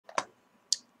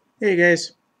Hey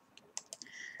guys,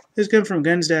 this comes from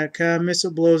guns.com.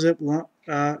 Missile blows up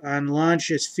on launch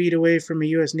just feet away from a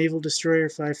US Naval Destroyer.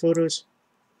 5 photos.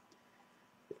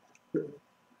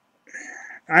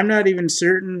 I'm not even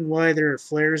certain why there are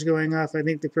flares going off. I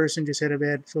think the person just had a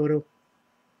bad photo.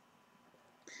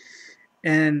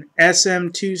 An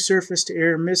SM-2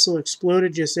 surface-to-air missile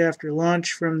exploded just after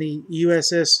launch from the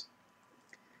USS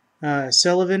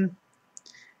Sullivan.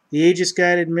 The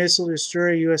Aegis-guided missile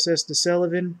destroyer USS the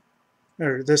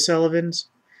Sullivans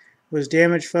was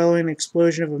damaged following the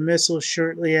explosion of a missile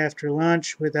shortly after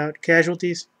launch without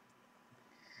casualties.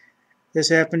 This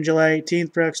happened July 18th,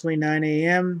 approximately 9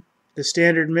 a.m. The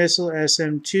Standard Missile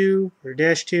SM-2 or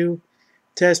 -2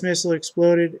 test missile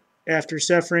exploded after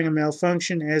suffering a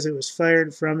malfunction as it was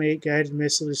fired from a guided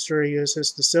missile destroyer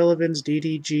USS the Sullivans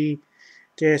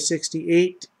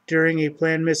DDG-68 during a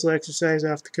planned missile exercise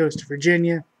off the coast of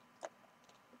Virginia,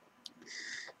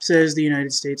 says the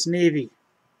United States Navy.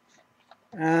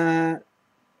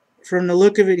 From the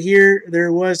look of it here,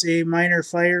 there was a minor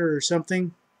fire or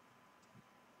something,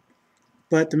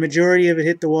 but the majority of it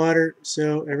hit the water,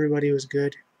 so everybody was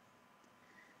good.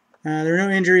 There were no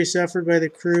injuries suffered by the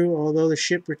crew, although the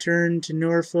ship returned to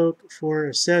Norfolk for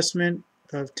assessment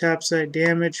of topside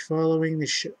damage following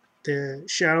the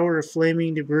shower of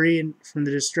flaming debris from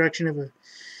the destruction of a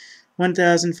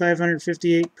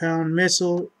 1,558-pound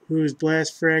missile whose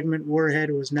blast fragment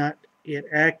warhead was not yet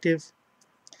active.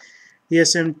 The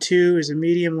SM-2 is a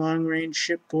medium long-range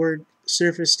shipboard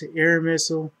surface-to-air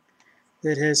missile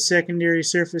that has secondary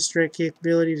surface strike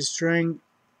capability. Destroying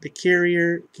the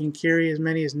carrier can carry as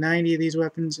many as 90 of these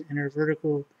weapons in our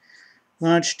vertical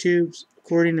launch tubes.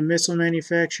 According to missile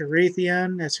manufacturer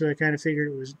Raytheon, that's who I kind of figured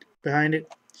it was behind it,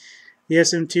 the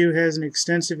SM-2 has an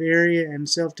extensive area and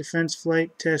self-defense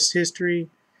flight test history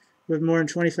with more than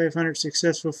 2,500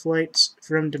 successful flights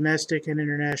from domestic and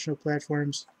international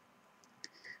platforms.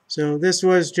 So this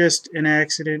was just an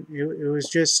accident. It was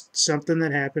just something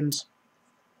that happens.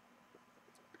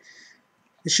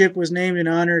 The ship was named in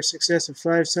honor of the success of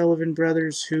 5 Sullivan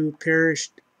brothers who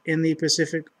perished in the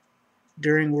Pacific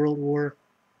during World War.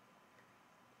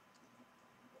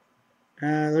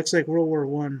 Looks like World War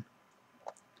I.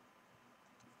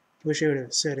 Wish I would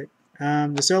have said it.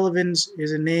 The Sullivans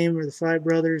is a name of the 5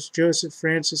 brothers, Joseph,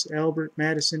 Francis, Albert,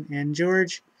 Madison, and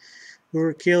George, who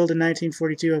were killed in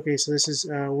 1942. Okay, so this is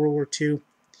World War II.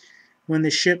 When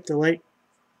the ship, the light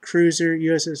cruiser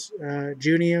USS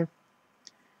Junia,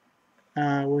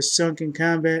 was sunk in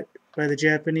combat by the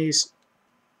Japanese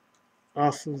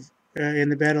in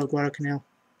the Battle of Guadalcanal.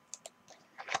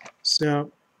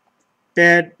 So,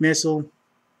 bad missile,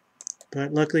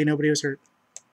 but luckily nobody was hurt.